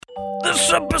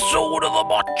This episode of the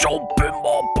Macho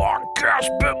Pinball Podcast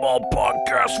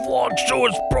vlog show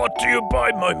is brought to you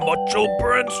by my Macho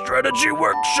Brand Strategy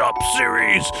Workshop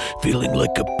series. Feeling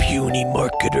like a puny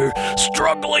marketer,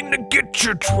 struggling to get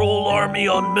your troll army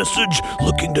on message,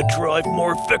 looking to drive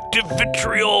more effective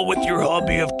vitriol with your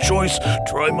hobby of choice?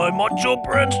 Try my Macho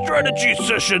Brand Strategy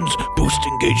sessions. Boost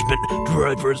engagement,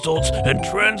 drive results, and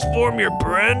transform your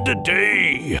brand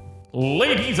today.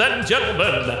 Ladies and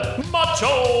gentlemen,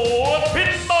 Macho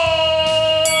Pinball!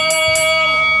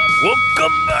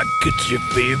 Welcome back, it's your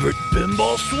favorite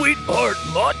pinball sweetheart,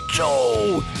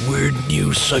 Macho! Weird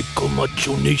news cycle,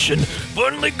 Macho Nation.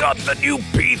 Finally got the new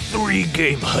P3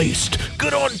 game, Heist.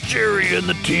 Good on Jerry and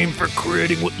the team for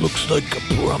creating what looks like a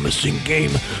promising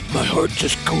game. My heart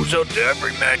just goes out to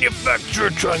every manufacturer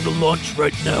trying to launch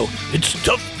right now. It's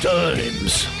tough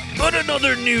times. But in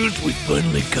other news, we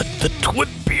finally got the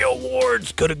Twippy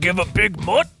Awards. Gotta give a big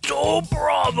Macho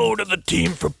bravo to the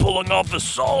team for pulling off a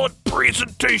solid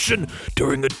presentation.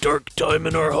 During a dark time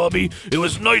in our hobby, it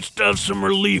was nice to have some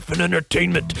relief and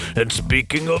entertainment. And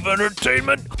speaking of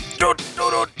entertainment,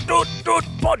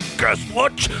 podcast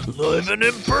watch, live and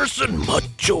in person,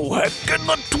 Macho Heck and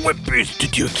the Twippies.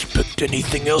 Did you expect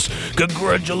anything else?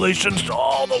 Congratulations to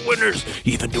all the winners,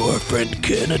 even to our friend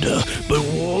Canada. But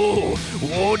whoa,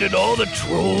 did all the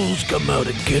trolls come out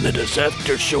of Canada's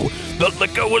after show? Felt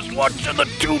like I was watching the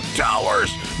Two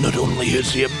Towers. Not only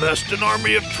has he amassed an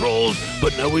army of trolls,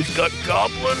 but now he's got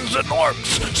goblins and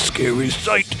orcs. Scary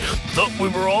sight. Thought we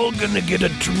were all gonna get a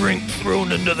drink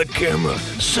thrown into the camera.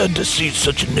 Sad to see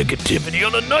such negativity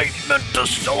on a night meant to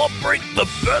celebrate the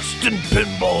best in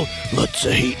pinball. Lots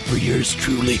of hate for yours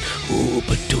truly. Oh,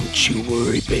 but don't you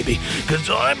worry, baby, cause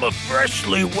I'm a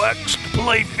freshly waxed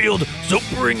playfield. So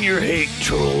bring your hate,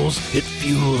 trolls. It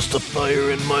fuels the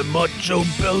fire in my macho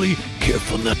belly.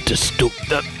 Careful not to stoke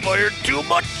that fire too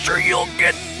much or you'll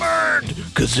get burned.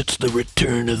 Cause it's the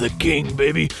return of the king,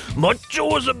 baby. Macho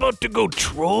was about to go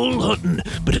troll hunting,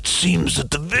 but it seems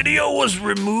that the video was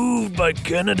removed by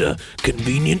Canada.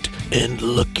 Convenient and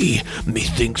lucky.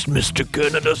 Methinks Mr.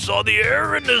 Canada saw the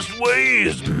error in his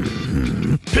ways.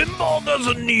 Pinball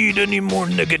doesn't need any more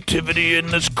negativity in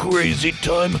this crazy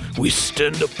time. We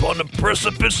stand upon a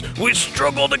precipice. We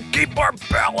struggle to keep our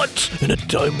balance. In a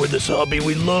time where this hobby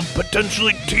we love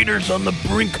potentially teeters on the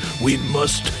brink, we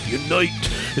must unite.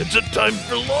 It's a time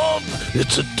for love.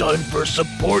 It's a time for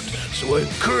support. So I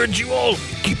encourage you all,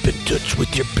 keep in touch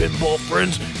with your pinball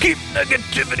friends. Keep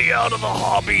negativity out of the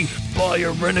hobby. Buy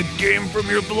or rent a game from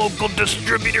your local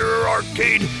distributor or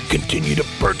arcade. Continue to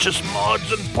purchase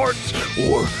mods and parts,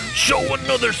 or show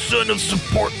another sign of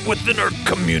support within our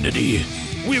community.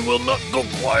 We will not go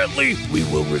quietly, we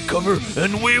will recover,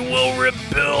 and we will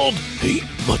rebuild. Hey,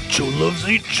 Macho loves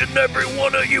each and every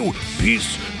one of you.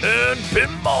 Peace and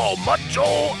pinball, Macho.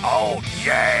 Oh,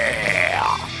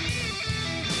 yeah!